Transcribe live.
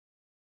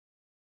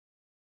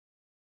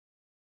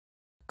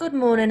Good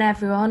morning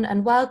everyone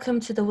and welcome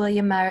to the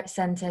William Merritt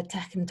Centre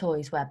Tech and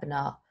Toys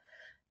webinar.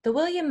 The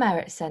William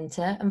Merritt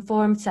Centre and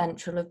Forum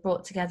Central have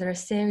brought together a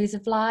series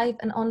of live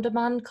and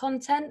on-demand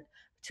content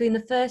between the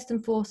 1st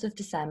and 4th of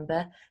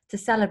December to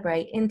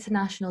celebrate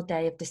International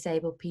Day of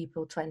Disabled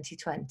People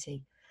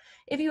 2020.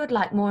 If you would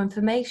like more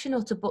information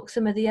or to book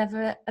some of the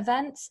other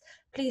events,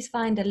 please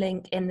find a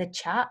link in the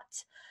chat.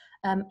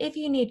 If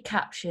you need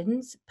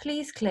captions,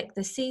 please click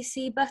the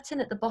CC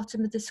button at the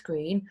bottom of the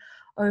screen,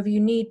 or if you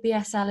need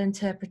BSL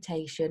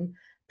interpretation,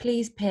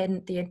 please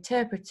pin the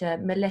interpreter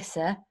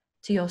Melissa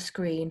to your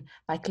screen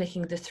by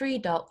clicking the three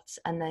dots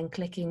and then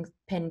clicking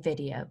pin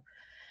video.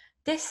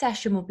 This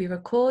session will be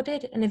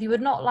recorded, and if you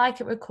would not like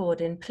it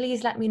recording,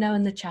 please let me know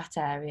in the chat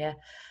area.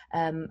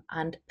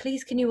 And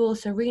please can you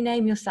also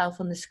rename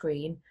yourself on the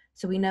screen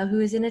so we know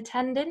who is in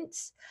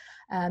attendance.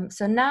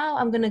 So now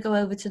I'm going to go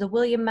over to the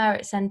William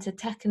Merritt Centre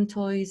Tech and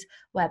Toys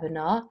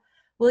webinar.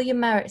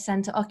 William Merritt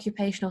Centre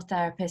occupational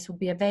therapists will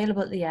be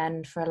available at the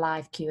end for a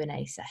live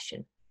Q&A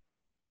session.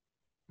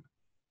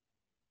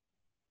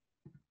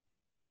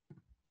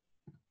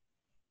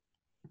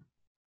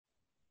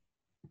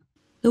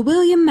 The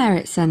William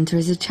Merritt Centre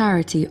is a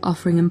charity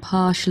offering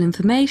impartial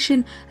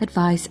information,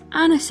 advice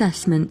and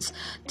assessments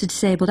to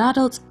disabled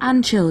adults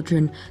and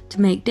children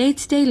to make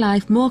day-to-day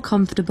life more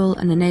comfortable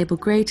and enable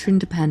greater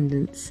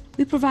independence.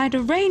 We provide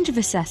a range of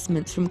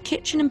assessments from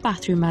kitchen and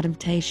bathroom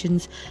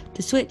adaptations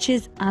to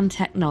switches and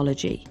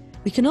technology.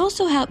 We can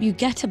also help you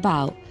get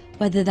about,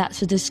 whether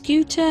that's with a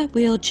scooter,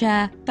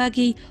 wheelchair,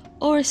 buggy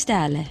or a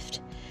stair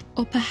lift.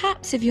 Or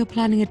perhaps if you're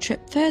planning a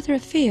trip further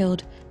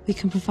afield, we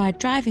can provide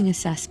driving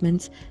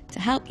assessments to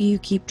help you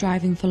keep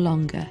driving for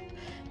longer.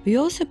 We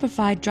also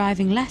provide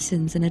driving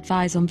lessons and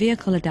advise on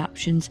vehicle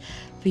adaptations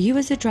for you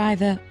as a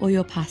driver or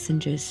your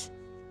passengers,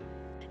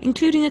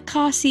 including a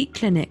car seat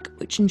clinic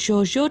which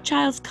ensures your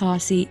child's car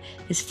seat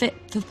is fit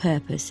for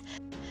purpose.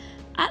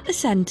 At the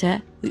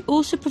centre, we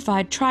also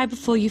provide Try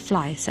Before You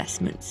Fly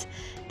assessments.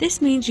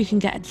 This means you can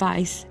get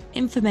advice,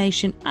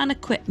 information and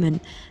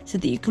equipment so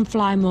that you can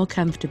fly more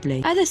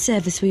comfortably. Other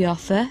service we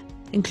offer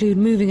include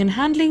moving and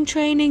handling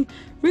training,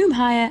 room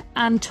hire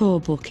and tour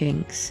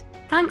bookings.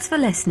 Thanks for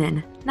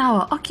listening.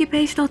 Now our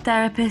occupational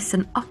therapist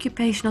and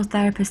occupational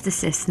therapist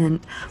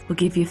assistant will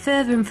give you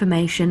further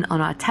information on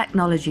our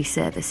technology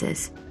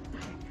services.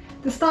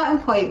 The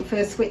starting point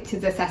for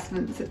switches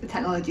assessments at the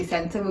Technology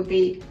Centre would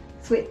be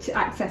switch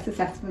access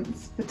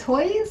assessments for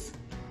toys.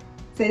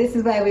 So this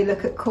is where we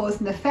look at cause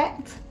and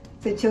effect.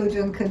 So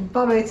children can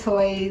borrow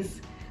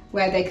toys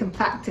where they can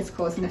practice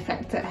cause and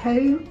effect at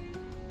home.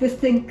 This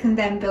thing can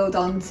then build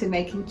on to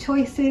making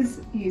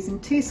choices using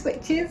two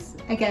switches,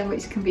 again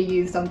which can be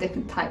used on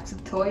different types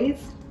of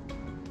toys.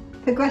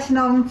 Progression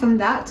on from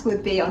that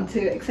would be onto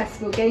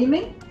accessible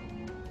gaming,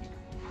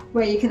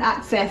 where you can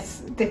access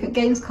different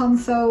games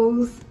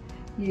consoles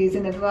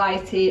using a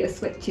variety of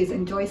switches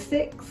and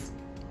joysticks.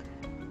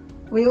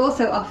 We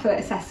also offer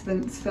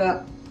assessments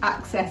for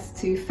access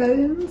to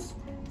phones,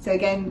 so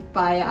again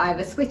via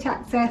either switch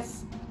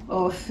access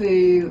or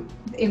through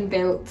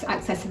inbuilt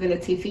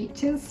accessibility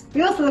features.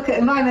 We also look at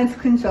environmental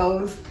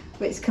controls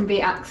which can be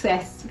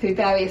accessed through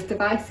various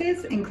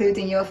devices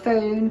including your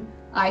phone,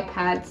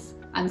 iPads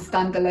and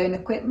standalone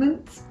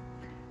equipment.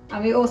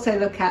 And we also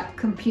look at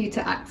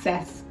computer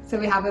access, so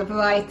we have a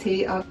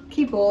variety of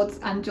keyboards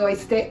and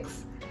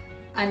joysticks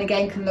and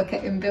again can look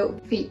at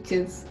inbuilt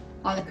features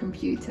on a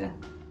computer.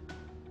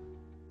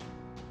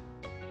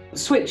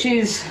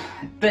 Switches,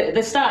 they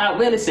start out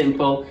really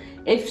simple.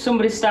 If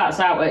somebody starts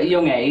out at a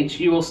young age,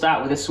 you will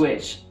start with a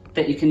switch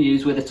that you can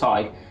use with a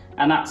toy,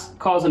 and that's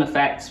cause and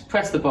effect.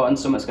 Press the button,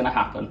 something's going to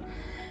happen.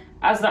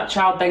 As that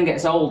child then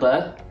gets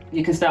older,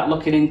 you can start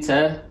looking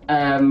into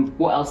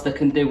what else they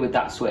can do with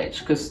that switch,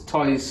 because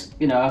toys,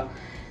 you know,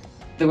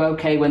 they're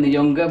okay when they're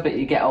younger, but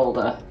you get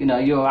older, you know,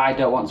 you or I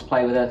don't want to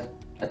play with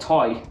a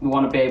toy. We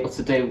want to be able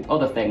to do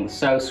other things.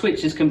 So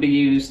switches can be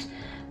used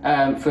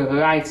for a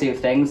variety of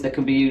things. They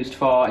can be used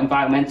for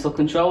environmental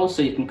control,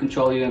 so you can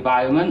control your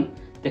environment.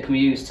 They can be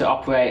used to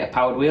operate a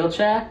powered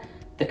wheelchair.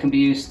 They can be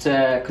used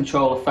to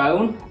control a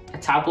phone, a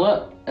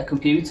tablet, a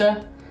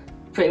computer.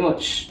 Pretty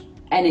much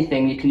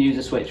anything you can use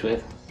a switch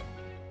with.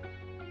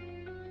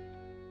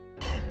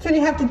 So we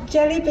have the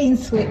jelly bean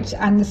switch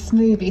and the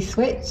smoothie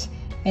switch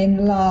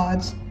in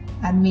large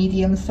and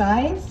medium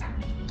size.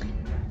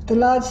 The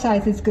large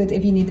size is good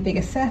if you need a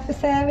bigger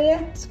surface area.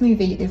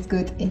 Smoothie is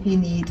good if you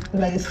need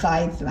low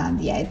sides around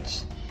the edge.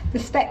 The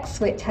spec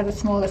switch has a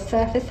smaller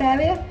surface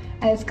area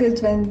and it's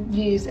good when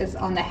used as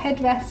on a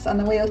headrest on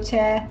a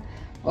wheelchair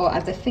or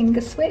as a finger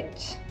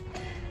switch.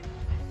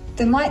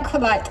 The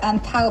microlight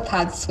and power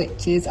pad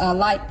switches are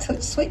light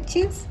touch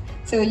switches,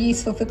 so are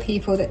useful for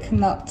people that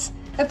cannot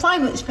apply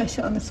much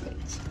pressure on the switch.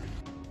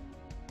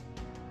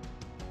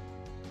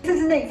 This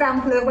is an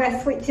example of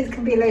where switches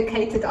can be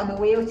located on a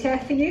wheelchair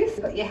for use.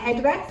 You've got your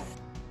headrest.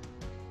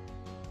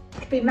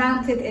 It can be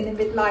mounted in a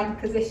midline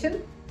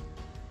position.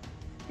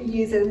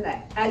 Using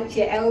out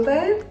your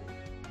elbow,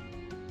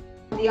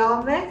 the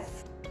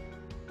armrest,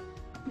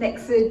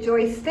 next to a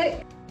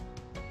joystick,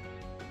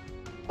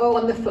 or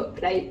on the foot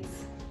plates.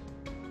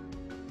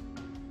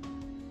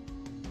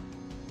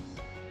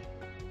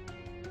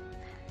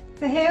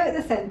 So here at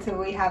the centre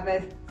we have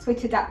a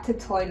Switch adapted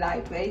toy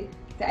library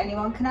that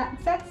anyone can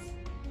access.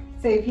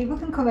 So people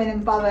can come in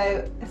and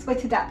borrow a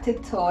Switch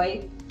adapted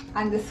toy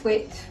and a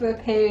Switch for a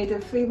period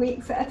of 3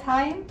 weeks at a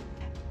time.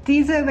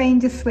 These are a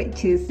range of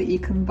Switches that you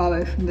can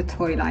borrow from the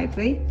toy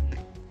library.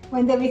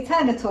 When they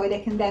return a toy,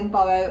 they can then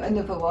borrow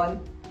another one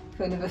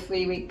for another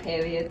 3-week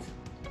period.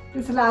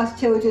 This allows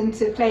children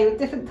to play with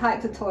different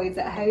types of toys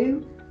at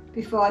home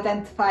before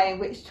identifying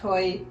which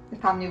toy the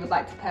family would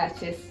like to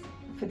purchase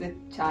for the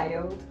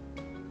child.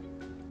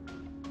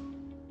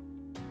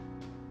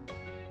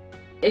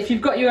 If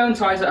you've got your own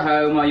toys at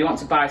home, or you want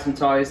to buy some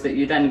toys that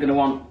you're then going to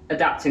want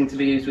adapting to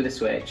be used with a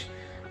Switch,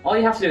 all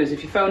you have to do is,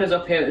 if you phone us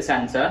up here at the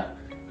centre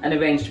and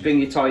arrange to bring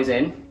your toys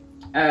in,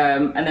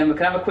 and then we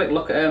can have a quick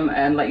look at them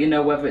and let you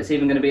know whether it's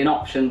even going to be an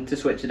option to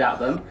Switch adapt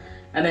them,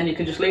 and then you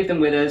can just leave them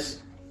with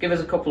us, give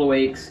us a couple of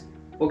weeks,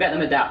 we'll get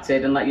them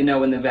adapted and let you know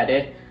when they're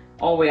ready.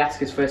 All we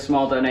ask is for a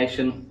small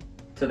donation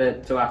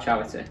to our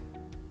charity.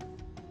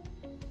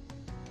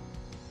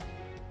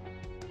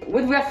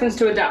 With reference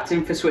to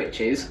adapting for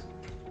Switches,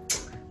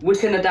 we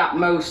can adapt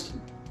most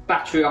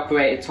battery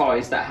operated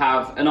toys that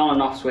have an on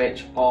and off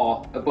switch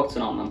or a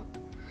button on them.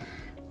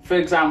 For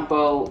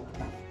example,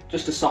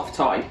 just a soft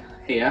toy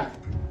here,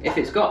 if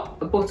it's got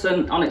a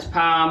button on its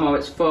palm or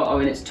its foot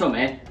or in its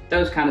tummy,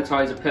 those kind of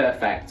toys are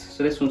perfect.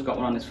 So this one's got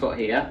one on his foot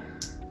here,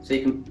 so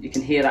you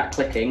can hear that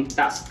clicking.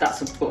 That's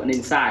a button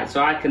inside,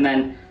 so I can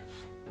then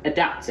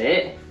adapt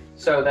it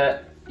so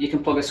that you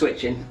can plug a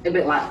switch in, a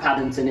bit like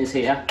Paddington is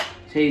here.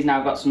 So he's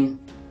now got some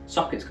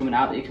sockets coming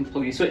out that you can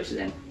plug your switches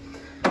in.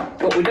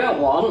 What we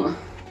don't want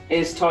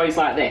is toys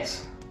like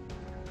this.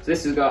 So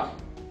this has got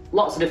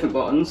lots of different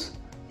buttons,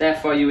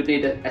 therefore you would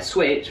need a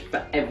switch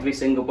for every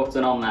single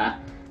button on there,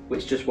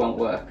 which just won't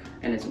work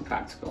and isn't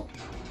practical.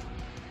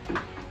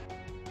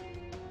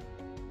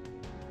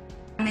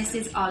 And this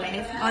is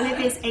Olive. Olive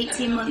is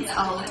 18 months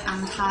old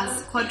and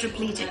has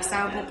quadriplegic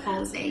cerebral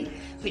palsy,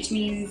 which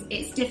means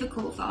it's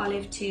difficult for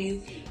Olive to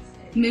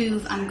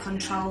move and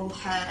control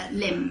her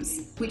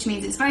limbs, which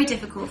means it's very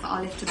difficult for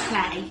Olive to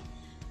play.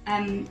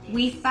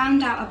 We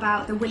found out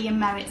about the William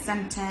Merritt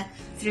Centre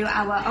through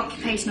our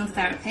occupational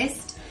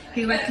therapist,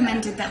 who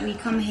recommended that we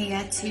come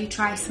here to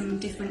try some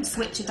different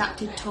Switch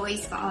adapted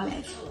toys for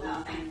Olive.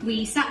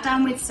 We sat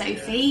down with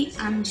Sophie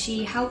and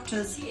she helped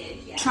us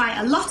try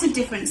a lot of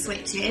different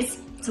Switches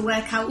to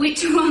work out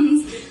which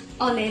ones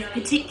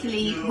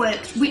particularly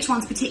worked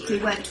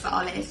for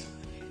Olive.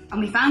 And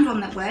we found one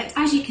that worked.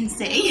 As you can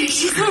see,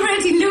 she's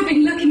already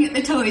loving looking at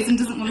the toys and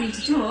doesn't want me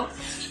to talk.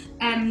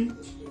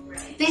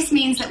 This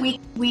means that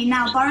we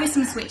now borrow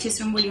some Switches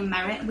from William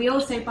Merritt. We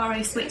also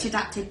borrow Switch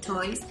adapted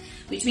toys,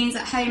 which means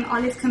at home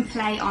Olive can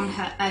play on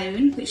her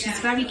own, which she's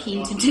very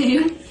keen to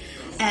do.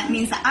 It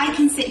means that I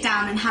can sit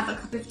down and have a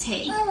cup of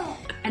tea,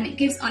 and it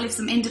gives Olive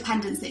some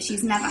independence that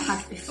she's never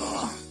had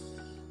before.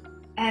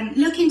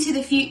 Looking to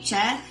the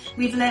future,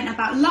 we've learnt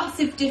about lots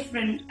of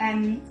different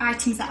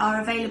items that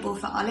are available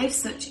for Olive,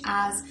 such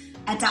as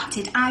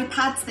adapted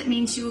iPads, that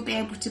means she will be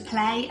able to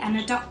play, and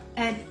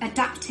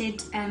adapted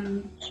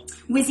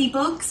Whizzy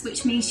Bugs,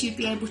 which means she'd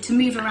be able to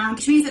move around,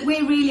 which means that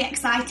we're really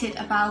excited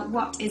about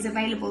what is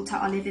available to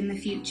Olive in the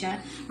future,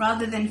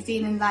 rather than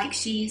feeling like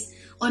she's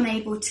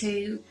unable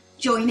to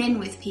join in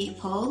with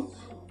people.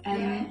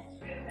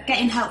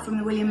 Getting help from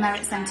the William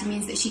Merritt Centre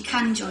means that she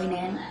can join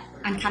in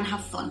and can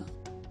have fun.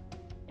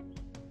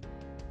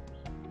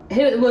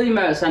 Here at the William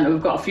Merritt Centre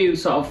we've got a few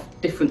sort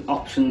of different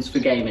options for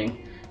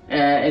gaming.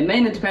 It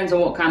mainly depends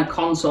on what kind of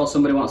console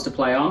somebody wants to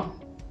play on.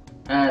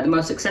 The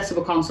most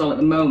accessible console at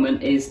the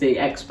moment is the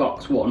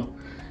Xbox One,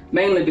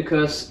 mainly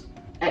because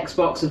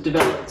Xbox have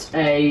developed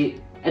an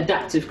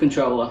adaptive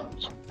controller.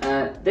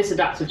 This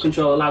adaptive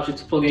controller allows you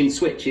to plug in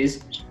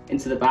switches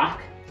into the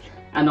back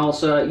and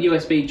also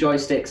USB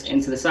joysticks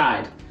into the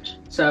side.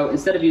 So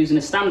instead of using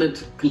a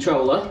standard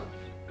controller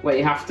where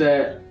you have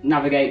to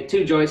navigate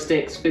 2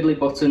 joysticks, fiddly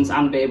buttons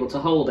and be able to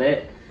hold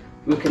it,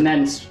 we can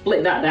then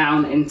split that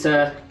down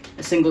into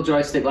a single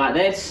joystick like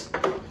this,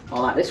 or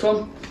like this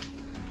one,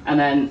 and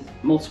then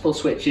multiple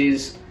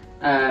switches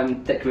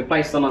that can be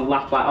placed on a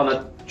lap, like on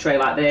a tray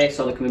like this,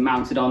 or they can be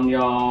mounted on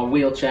your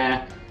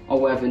wheelchair or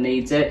wherever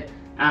needs it,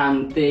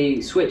 and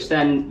the switch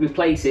then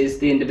replaces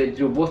the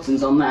individual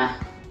buttons on there,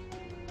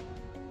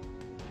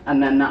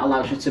 and then that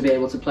allows you to be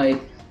able to play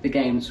the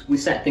games. We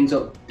set things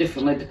up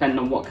differently depending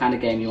on what kind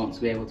of game you want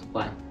to be able to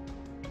play.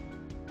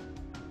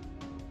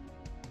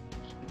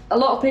 A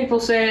lot of people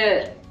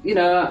say, you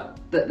know,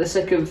 that they're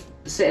sick of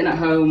sitting at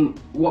home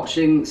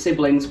watching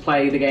siblings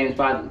play the games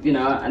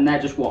and they're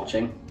just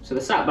watching. So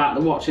they're sat back,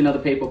 they're watching other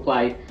people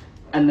play,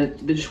 and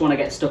they just want to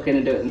get stuck in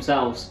and do it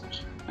themselves.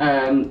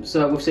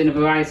 So we've seen a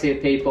variety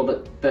of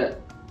people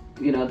that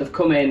you know, they've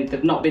come in,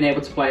 they've not been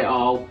able to play at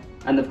all,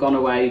 and they've gone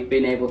away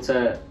being able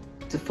to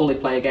fully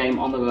play a game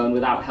on their own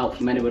without help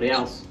from anybody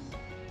else.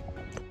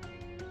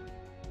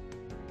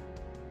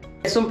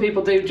 Some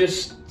people do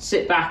just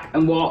sit back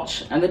and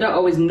watch, and they don't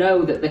always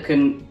know that they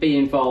can be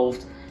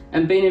involved.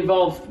 and being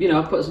involved,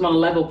 puts them on a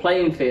level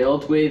playing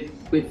field with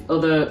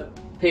other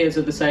peers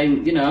of the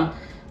same,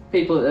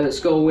 people at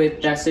school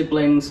with their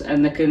siblings,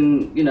 and they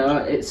can,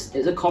 it's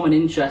a common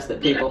interest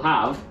that people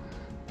have.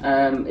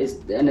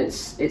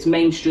 It's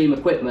mainstream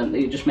equipment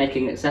that you're just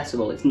making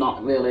accessible. It's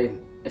not really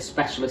a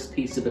specialist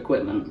piece of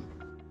equipment.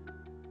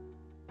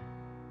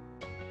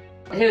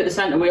 Here at the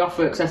centre we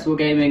offer accessible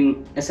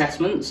gaming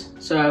assessments,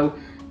 so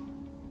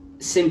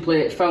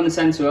simply phone the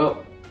centre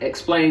up,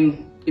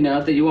 explain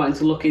that you're wanting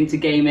to look into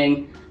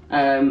gaming,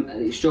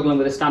 you're struggling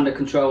with a standard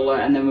controller,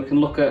 and then we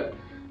can look at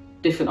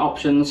different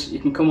options. You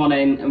can come on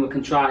in and we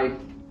can try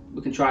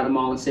them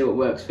all and see what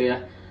works for you,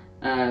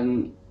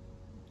 and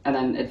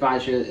then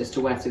advise you as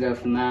to where to go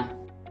from there.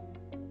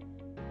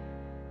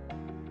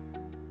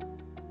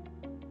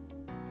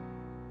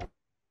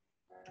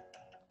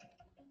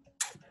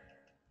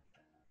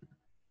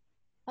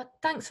 Well,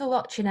 thanks for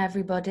watching,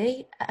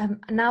 everybody.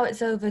 Now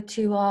it's over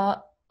to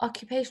our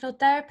occupational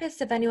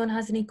therapist, if anyone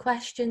has any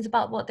questions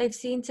about what they've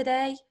seen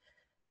today.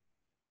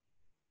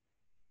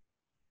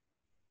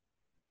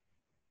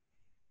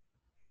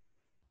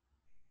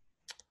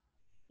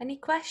 Any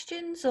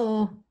questions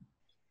or?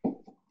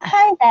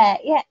 Hi there,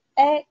 yeah.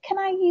 Can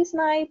I use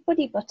my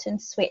buddy button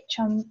switch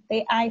on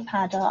the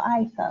iPad or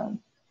iPhone?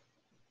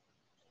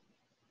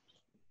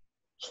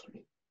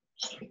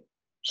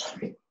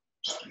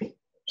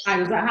 Hi,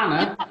 was that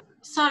Hannah?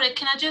 Sorry,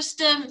 can I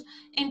just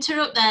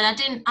interrupt there?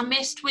 I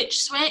missed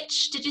which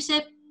switch. Did you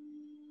say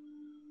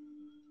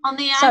on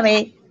the iPad?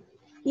 Sorry.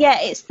 Yeah,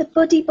 it's the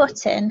buddy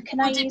button. Can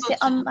Buddy I use button. it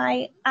on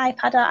my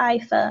iPad or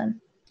iPhone?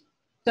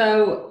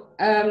 So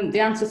the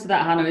answer to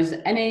that, Hannah, is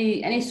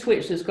any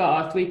switch that's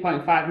got a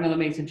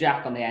 3.5mm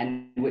jack on the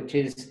end, which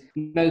is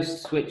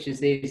most switches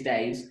these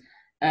days,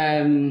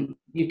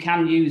 you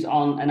can use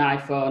on an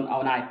iPhone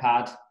or an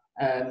iPad.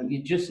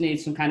 You just need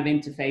some kind of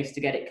interface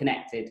to get it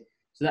connected.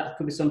 So that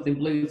could be something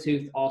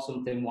Bluetooth or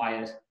something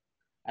wired.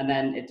 And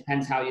then it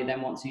depends how you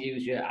then want to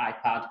use your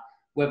iPad,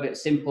 whether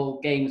it's simple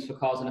games for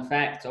cause and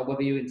effect, or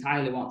whether you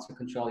entirely want to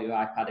control your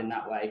iPad in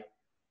that way.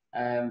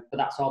 But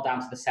that's all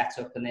down to the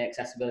setup and the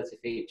accessibility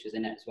features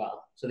in it as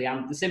well. So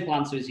the simple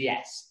answer is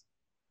yes.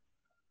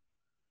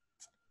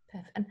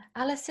 Perfect. And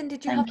Alison,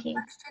 did you have a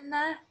question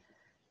there?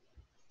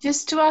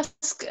 Just to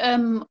ask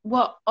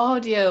what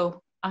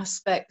audio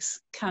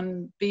aspects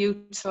can be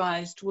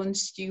utilised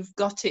once you've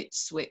got it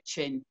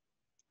switching?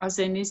 As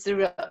in, is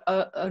there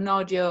an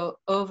audio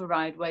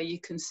override where you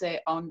can say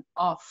on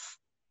off?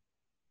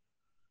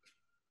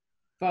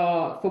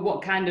 For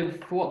what kind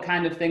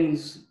of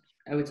things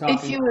are we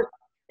talking?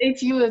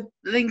 If you were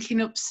linking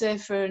up, say,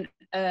 for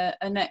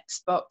an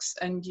Xbox,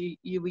 and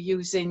you were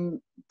using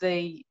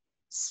the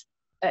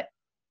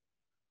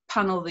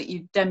panel that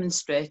you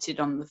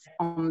demonstrated on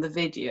the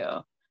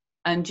video,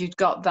 and you'd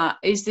got that,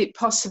 is it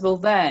possible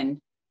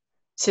then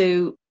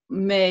to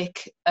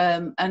make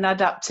an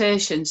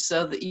adaptation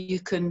so that you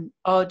can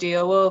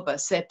audio over,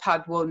 say,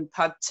 pad 1,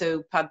 pad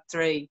 2, pad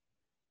 3,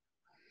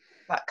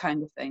 that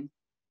kind of thing?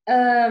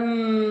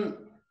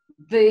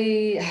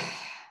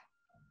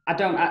 I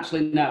don't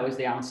actually know is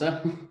the answer.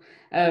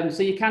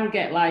 So you can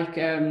get like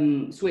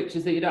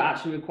switches that you don't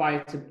actually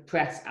require to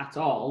press at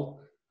all.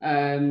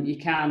 You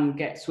can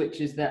get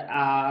switches that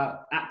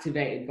are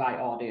activated by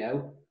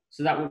audio.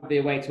 So that would be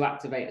a way to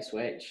activate a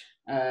switch.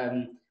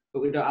 But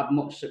we don't have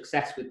much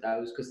success with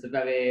those because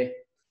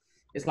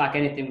it's like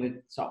anything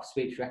with sort of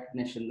speech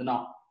recognition. They're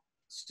not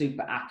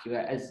super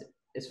accurate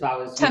as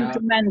far as,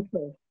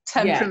 temperamental.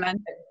 Yeah,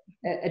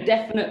 a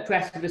definite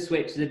press of a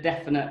switch is a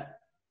definite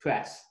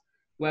press.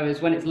 Whereas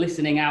when it's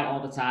listening out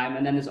all the time,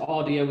 and then there's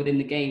audio within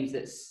the games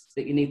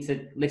that you need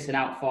to listen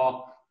out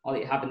for, or that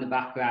you have in the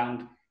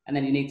background, and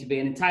then you need to be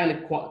in an entirely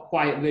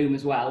quiet room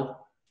as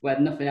well, where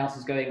nothing else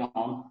is going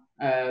on.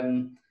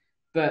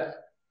 But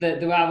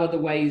there are other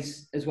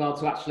ways as well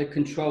to actually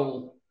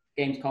control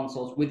games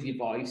consoles with your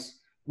voice.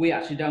 We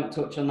actually don't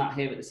touch on that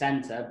here at the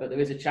centre, but there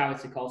is a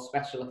charity called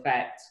Special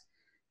Effects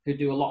who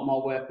do a lot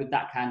more work with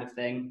that kind of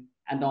thing.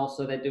 And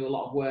also they do a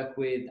lot of work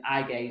with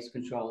eye gaze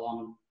control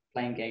on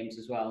playing games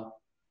as well.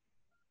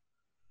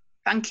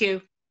 Thank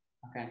you.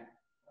 Okay.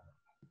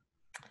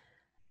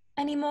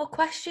 Any more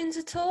questions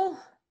at all?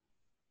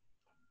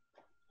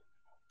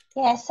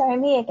 Yeah, sorry,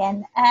 me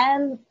again.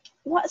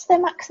 What's the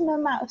maximum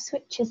amount of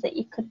switches that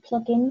you could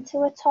plug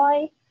into a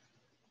toy?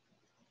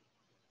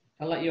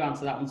 I'll let you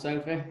answer that one,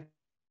 Sophie.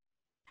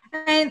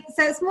 So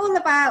it's more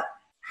about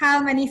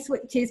how many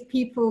switches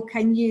people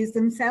can use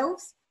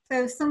themselves.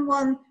 So if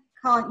someone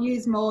can't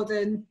use more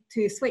than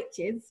 2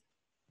 switches,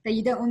 then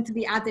you don't want to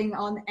be adding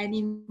on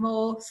any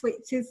more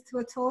switches to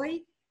a toy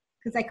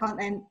because they can't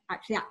then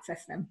actually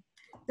access them.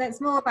 So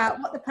it's more about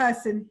what the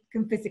person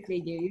can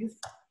physically use.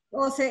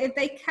 Also, if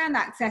they can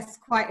access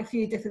quite a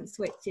few different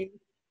switches,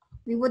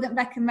 we wouldn't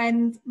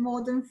recommend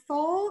more than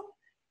 4,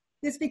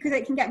 just because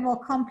it can get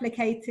more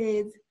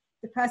complicated.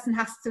 The person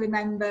has to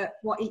remember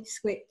what each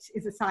switch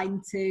is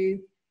assigned to.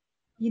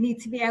 You need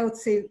to be able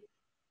to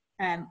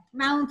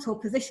mount or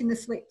position the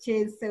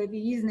switches. So if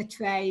you're using a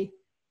tray,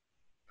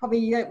 probably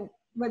you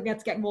won't be able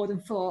to get more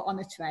than 4 on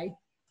a tray.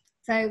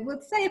 So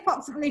we'll say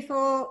approximately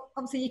 4.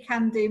 Obviously, you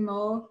can do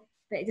more,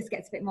 but it just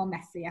gets a bit more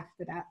messy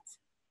after that.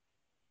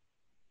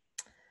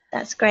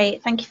 That's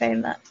great. Thank you very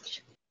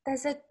much.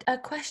 There's a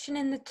question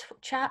in the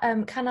chat.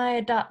 Can I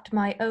adapt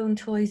my own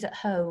toys at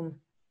home?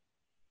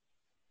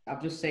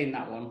 I've just seen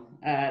that one.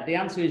 The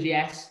answer is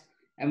yes,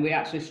 and we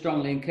actually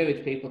strongly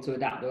encourage people to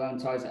adapt their own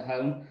toys at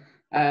home,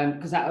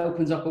 because that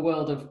opens up a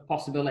world of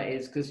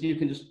possibilities, because you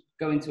can just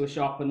go into a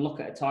shop and look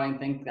at a toy and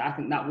think, I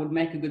think that would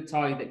make a good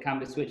toy that can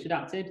be switch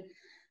adapted.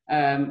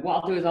 What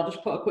I'll do is I'll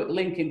just put a quick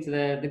link into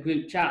the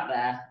group chat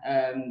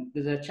there.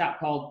 There's a chap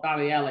called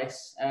Barry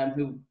Ellis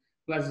who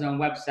has his own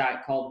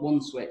website called One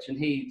Switch, and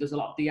he does a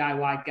lot of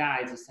DIY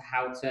guides as to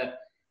how to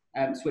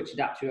switch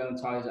adapt your own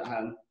toys at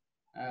home.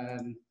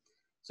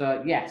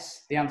 So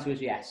yes, the answer is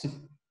yes.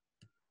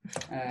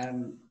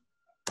 And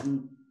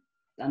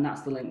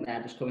that's the link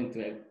there just coming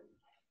through.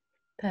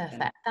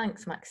 Perfect.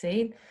 Thanks,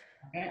 Maxine.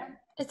 Okay.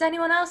 Does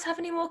anyone else have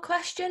any more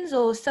questions?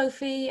 Or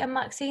Sophie and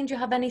Maxine, do you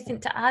have anything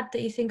to add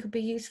that you think would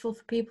be useful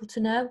for people to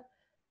know?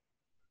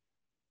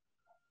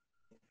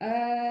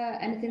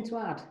 Anything to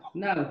add?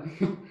 No.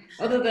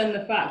 Other than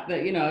the fact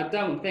that, you know, I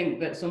don't think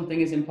that something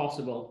is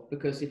impossible,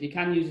 because if you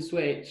can use a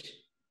switch,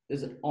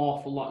 there's an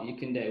awful lot you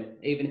can do,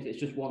 even if it's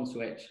just one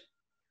switch.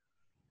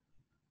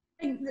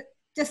 I think that,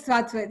 just to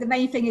add to it, the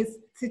main thing is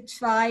to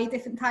try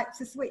different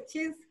types of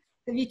switches.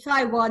 If you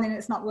try one and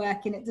it's not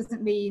working, it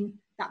doesn't mean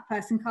that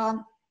person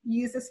can't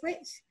use a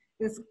switch.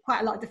 There's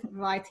quite a lot of different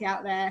variety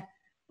out there.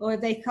 Or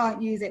if they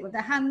can't use it with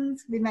their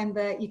hands,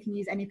 remember you can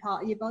use any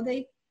part of your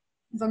body,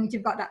 as long as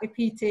you've got that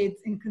repeated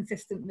and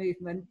consistent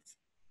movement.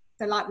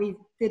 So like we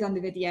did on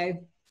the video,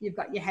 you've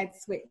got your head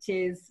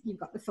switches, you've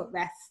got the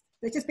footrest.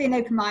 So just being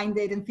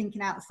open-minded and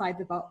thinking outside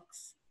the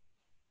box.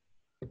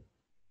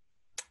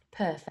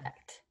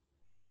 Perfect.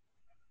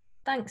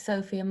 Thanks,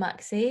 Sophie and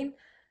Maxine.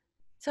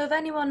 So if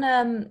anyone,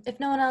 if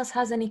no one else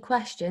has any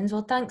questions,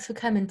 well, thanks for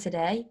coming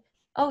today.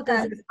 Oh,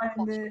 there's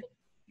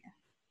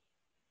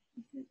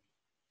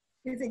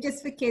Is it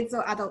just for kids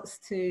or adults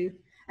too?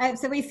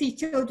 So we see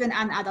children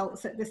and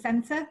adults at the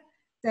centre.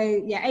 So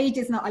yeah, age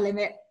is not a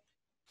limit.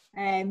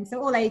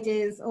 So all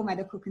ages, all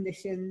medical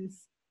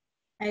conditions.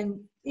 If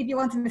you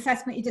want an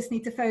assessment, you just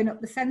need to phone up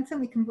the centre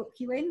and we can book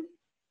you in.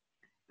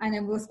 And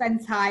then we'll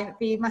spend time, it'd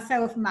be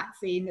myself and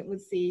Maxine that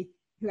would see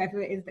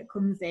whoever it is that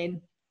comes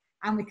in.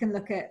 And we can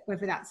look at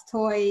whether that's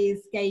toys,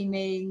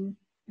 gaming,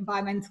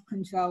 environmental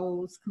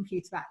controls,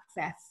 computer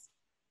access.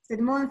 So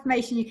the more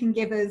information you can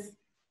give us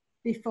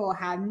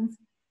beforehand,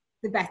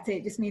 the better.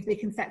 It just means we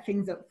can set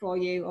things up for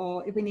you,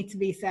 or if we need to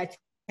research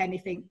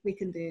anything, we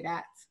can do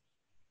that.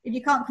 If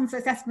you can't come to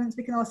assessments,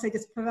 we can also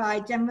just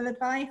provide general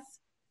advice,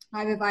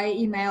 either via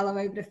email or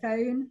over the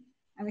phone,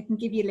 and we can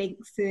give you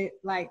links to,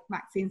 like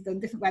Maxine's done,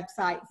 different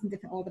websites and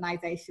different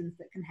organisations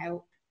that can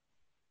help.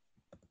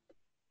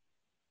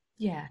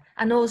 Yeah,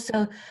 and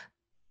also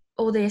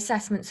all the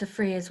assessments are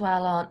free as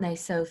well, aren't they,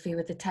 Sophie,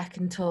 with the tech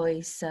and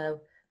toys?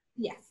 So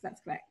yes,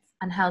 that's correct.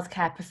 And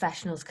healthcare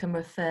professionals can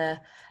refer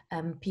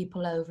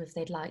people over if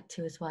they'd like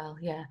to as well.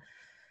 Yeah.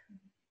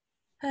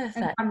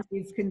 Perfect. And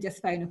families can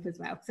just phone up as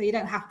well. So you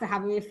don't have to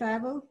have a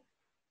referral.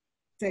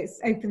 So it's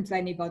open to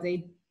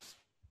anybody.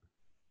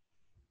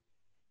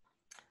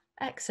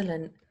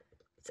 Excellent.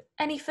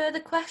 Any further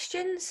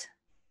questions?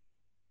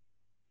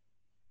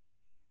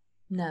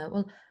 No.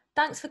 Well,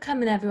 thanks for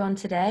coming, everyone,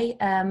 today.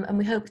 And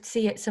we hope to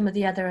see you at some of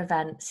the other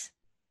events.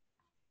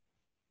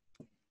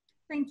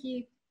 Thank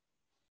you.